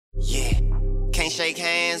Yeah, can't shake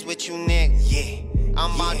hands with you, nigga. Yeah,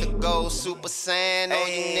 I'm about to go Super Saiyan on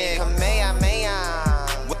you, nigga. Kamehameha.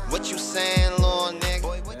 What you saying, little nigga?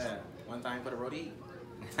 Yeah, one thing for the roadie.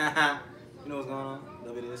 You know what's going on? A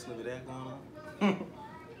little bit of this, a little bit of that going on.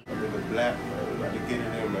 A little black, man. We about to get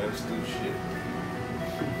in there, man. Let's do shit.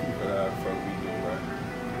 But fuck we do, man.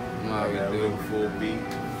 Nah, we got a do. little full beat.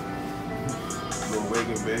 Little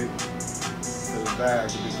waking, baby. Get the vibe,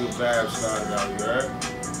 get the good vibe started out, you heard?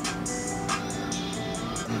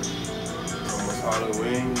 Almost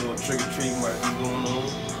Halloween, little trick or treat might be going on.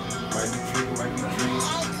 Might be tricking, might be treating.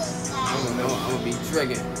 I don't know. I'm gonna be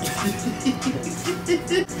tricking.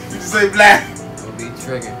 You just say black. I'm gonna be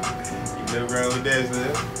tricking. You live around with that,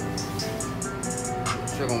 man.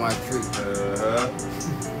 Trick on my tree.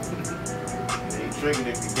 You ain't tricking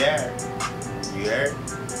if you got it. You heard?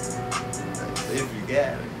 If you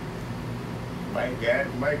got it. Might got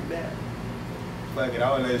it, might not. Fuck it,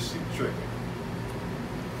 all that shit tricking.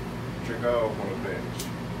 Trick off on the bench.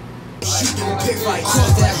 She do a pick fight,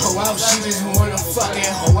 cross that hoe out. She just wanna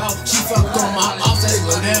fucking hoe out. She fucked on my off, that's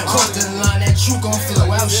low down. Cross the line, that you gon' flow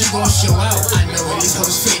out. She gon' show out. I know these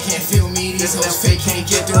hoes fake can't feel me. These hoes fake can't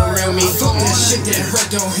get through real me. Fuck that shit that hurt,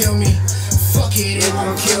 don't heal me. Fuck it, it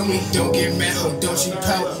won't kill me. Don't get mad, ho, don't you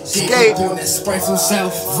pout. Get up on that Sprite from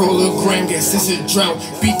South. Roll a gram, guess it's a drought.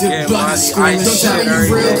 Beat the block and scream. Don't tell me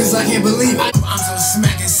you real, cause I can't believe it. I'm so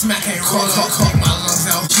smacking, call my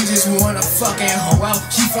lungs out. She just wanna fucking hoe out.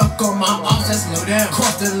 She fuck on my off, that's low down.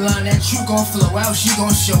 Cross the line, that you gon' flow out. She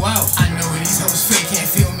gon' show out. I know these hoes fake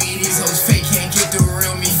can't feel me. These hoes fake can't get the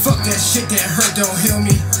real me. Fuck that shit that hurt, don't heal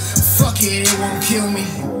me. Fuck it, it won't kill me.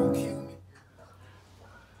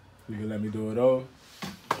 You can let me do it over?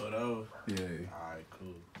 Do it over? Yeah. Alright,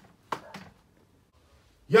 cool.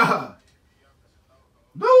 Yeah.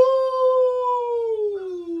 No.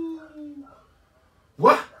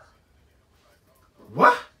 What?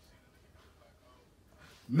 What?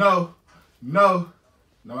 No. No.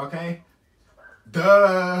 No, I can't.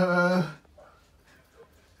 Duh.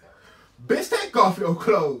 Bitch, take off your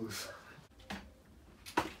clothes.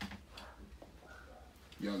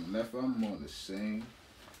 Young Left, I'm on the same.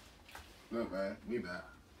 Look, man, we back.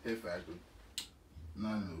 Hit Factory.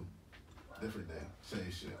 Nothing new. Different day. Same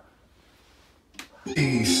shit.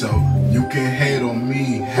 So, you can hate on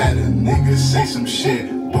me. Had a nigga say some shit,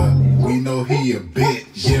 but we know he a bitch.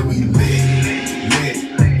 Yeah, we lit.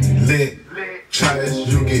 Try this,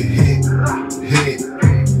 you get hit.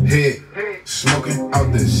 Smoking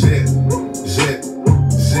out the zip.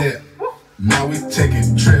 Now we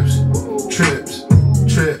taking trips.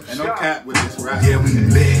 And no cap with this rap. Yeah, we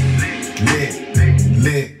lit.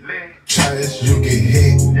 Try this, you get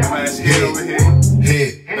hit.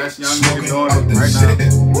 Best young Smoking nigga doing out the it right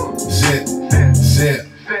zip.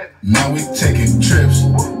 Now we taking trips.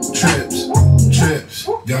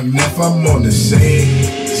 Young Neff, I'm on the same.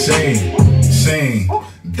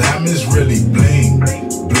 Diamonds really bling.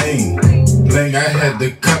 I had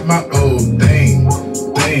to cut my old thing.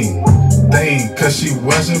 Cause she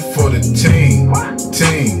wasn't for the team.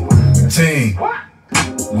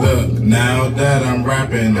 Look, now that I'm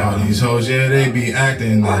rapping, all these hoes, yeah, they be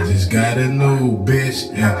acting. I just got a new bitch,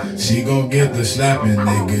 and she gon' get the slapping.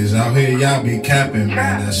 Niggas out here, y'all be capping,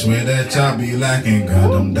 man. I swear that y'all be lacking.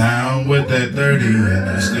 Got them down with that 30, and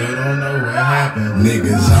I still don't know what happened.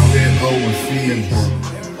 Niggas out here owing fees.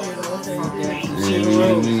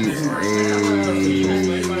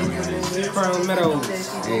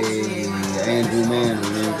 Hey, Andrew Man,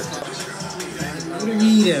 man. Where the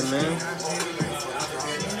weed at, man?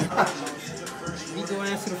 You go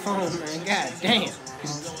answer the phone, man. God damn.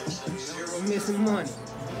 I'm missing money.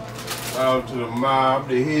 Out to the mob,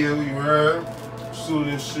 the hill, you heard?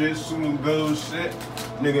 Shooting shit, shooting gold shit.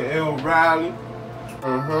 Nigga L. Riley.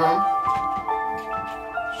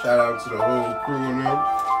 Shout out to the whole crew and them.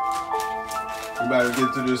 We about to get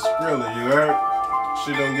to this Spinrilla, you heard?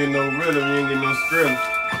 Shit don't get no realer, we ain't get no Spinrilla.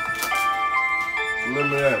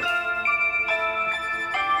 Remember that.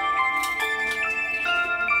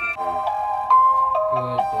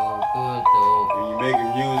 When you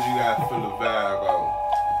making music, you gotta feel the vibe out.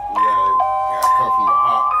 You gotta come from the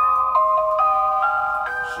heart.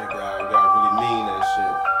 Shit, you gotta really mean that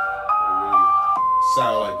shit. You really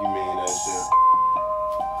sound like you mean that shit.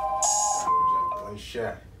 One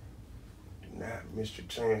shot. Do not miss your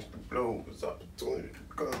chance to blow, because opportunity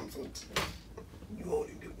comes. You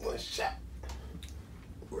only get one shot.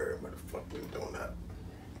 Where motherfuckers don't not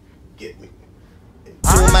get me.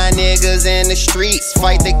 All my niggas in the streets,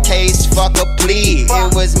 fight the case, fuck a plea.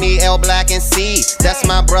 It was me, L Black and C. That's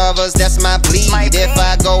my brothers, that's my bleed. If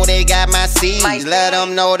I go, they got my seeds. Let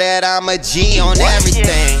them know that I'm a G on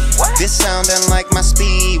everything. my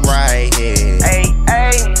speed right here. Hey,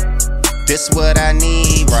 hey. This what I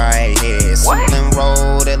need right here. Suitland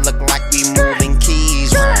Road, it look like we moving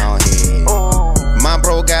keys round here. Ooh. My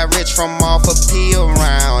bro got rich from off a P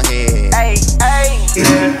around here. Hey, hey.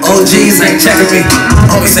 OGs ain't checking me.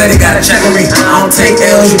 Homie said he gotta check on me. I don't take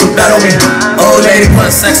L's, you can bet on me. Old lady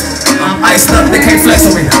put sex. I'm iced up, they can't flex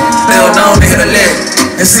on me. Bill known to hit a lick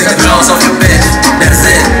and see the Jones off your bitch. That's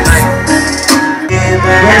it. Like,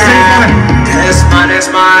 that's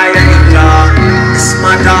my angel. It's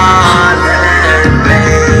my darling,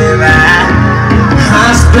 baby.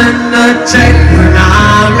 I spend the check when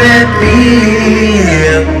I'm in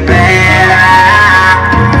need, baby.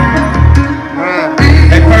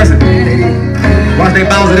 Hey, Percy. Watch they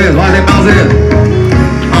bounce it is. Watch they bounce it is.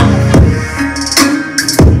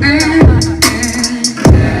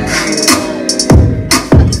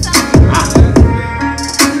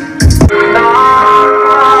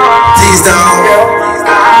 Please don't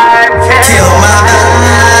kill my vibe.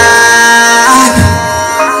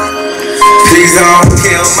 Please don't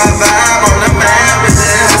kill my vibe on the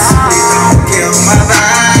Mavericks. Please don't kill my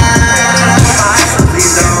vibe.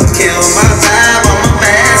 Please don't kill my vibe on my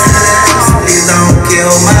Mavericks. Please don't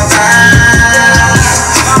kill my vibe.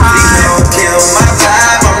 Please don't kill my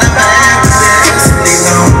vibe on the Mavericks. Please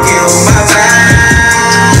don't kill my vibe.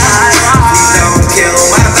 Please don't kill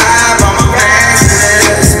my vibe on my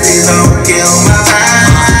Mavericks. Please don't kill my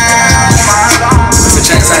vibe. There's a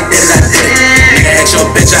chance I did it, I did it. Nigga had your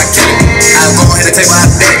bitch, I kill it. I'll go ahead and take my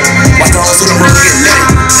bet. Watch the whole suit and roll get lit.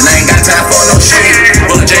 And I ain't got time for no shade.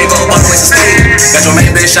 Roll a J, go bust away some stage. Got your main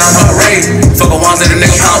bitch shine her ray. Fuck a ones that a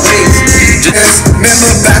nigga pound ways. Just remember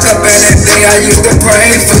back up in that day I used to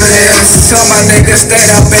pray for this. Tell my niggas stay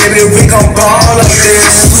down, baby, we gon' ball up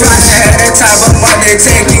this. Tryna have that type of money,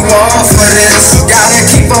 take you off for this. Gotta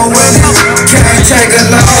keep on winning, can't take a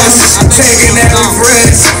loss. Taking every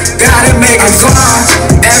risk, gotta make it fun.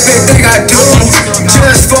 Everything I do,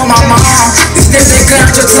 just for my mom. These niggas ain't clear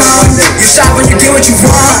out your tongue. You shop when you get what you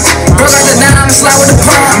want. Bro got the 9 on the slide with the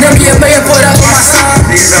pump. Never get a million put up on my son.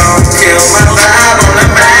 Please don't kill my vibe on the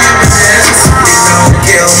Mavericks. Please don't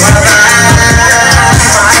kill my vibe.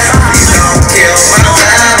 Please don't kill my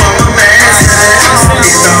vibe on my Mavericks.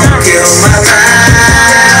 Please don't kill my vibe.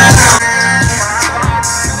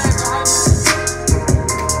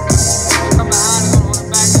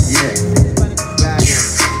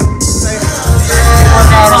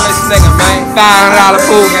 Work out on this nigga, man. $500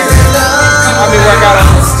 pool game. Let me work out on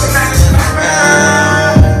this.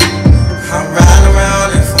 I'm riding around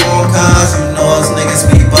in 4 cars, you know us niggas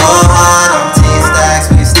be ball hard. I'm T-Stacks,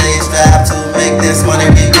 we stay strapped to make this money,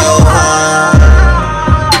 we go hard.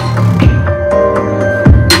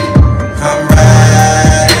 I'm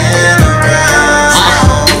riding around.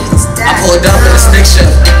 I pulled up in a stick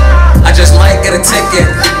shift, I just might get a ticket.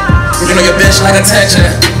 You know your bitch like attention,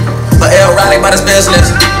 but L riding about his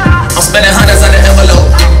business. I'm spending hundreds on the envelope.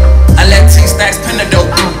 I let T-Stacks pin the dope.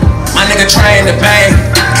 My nigga train to bang,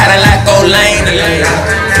 Cadillac go lane to lane.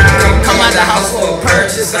 Come out the house for a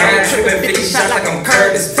purchase. I ain't tripping 50 shots like I'm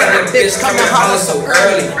Curtis. Fuck that bitch coming holler so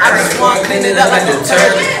early. I just wanna clean it up like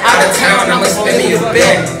detergent. Out of town, I'ma spend me a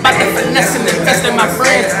bit. About to finesse and invest in my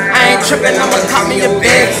friends. I ain't tripping, I'ma cop me a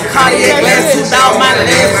bed. Cartier glass, 2 down my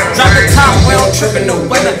lens. Drop the top, we don't trip in the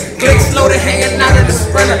winter. Glicks loaded, hanging out of the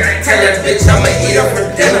Sprinter. Tell that bitch I'ma eat her for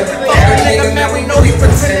dinner. Fuck a nigga, man, we know he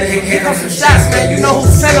pretending. Here come some shots, man, you know who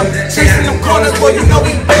sent them. Chasing them corners, boy, you know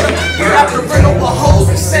we been them. We out the rental with hoes,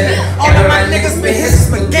 we send it. All of my niggas been hit since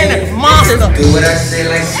beginning. Monster. Do what I say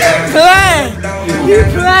like Play! You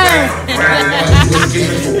play!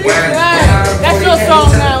 That's your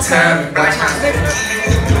song now.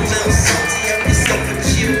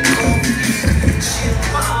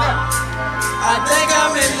 I think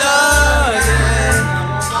I'm in love, yeah.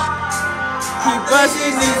 Keep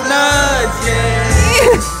busting these nuts,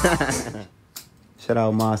 yeah. Shout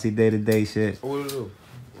out Mossy day-to-day shit. What it do?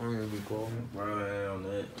 I ain't gonna be calling. Bro, hell,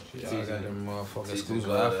 that. I got them motherfucking exclusive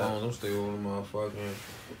iPhones. I'm still on the motherfucking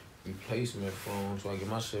replacement phone so I get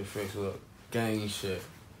my shit fixed up. Gang shit.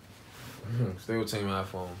 Still take my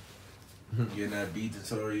iPhone. Getting that beat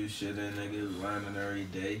tutorial shit in, niggas learning every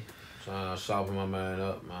day. Trying to sharpen my mind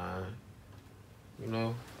up, man. You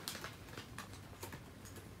know?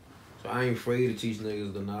 So I ain't afraid to teach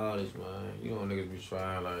niggas the knowledge, man. You know niggas be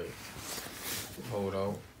trying, like, hold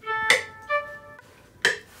on.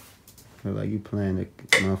 Feel like you playing the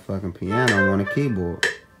motherfucking piano on a keyboard.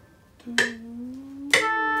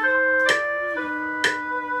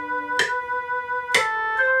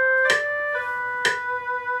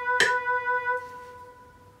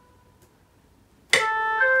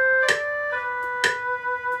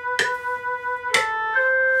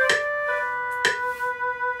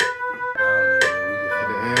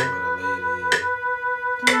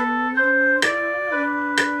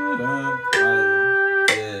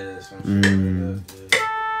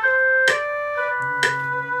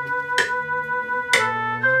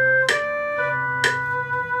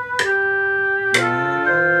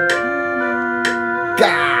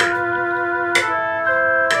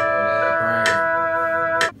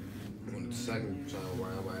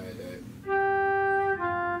 Alright, I'm gonna add that.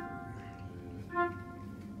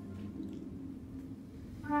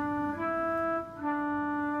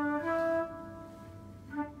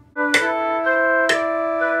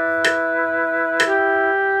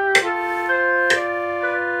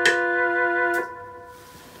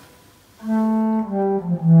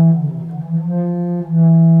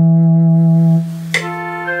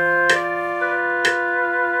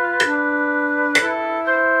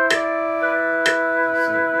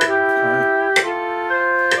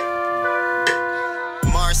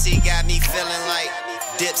 Got me feeling like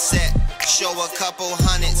Dipset. Show a couple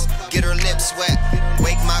hundreds, get her lips wet.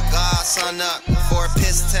 Wake my godson up for a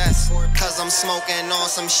piss test. Cause I'm smoking on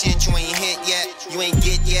some shit you ain't hit yet. You ain't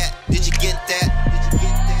get yet, did you get that?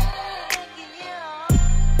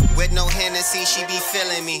 With no Hennessy, she be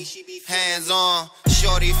feeling me. Hands on,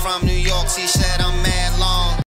 shorty from New York, she said I'm mad long.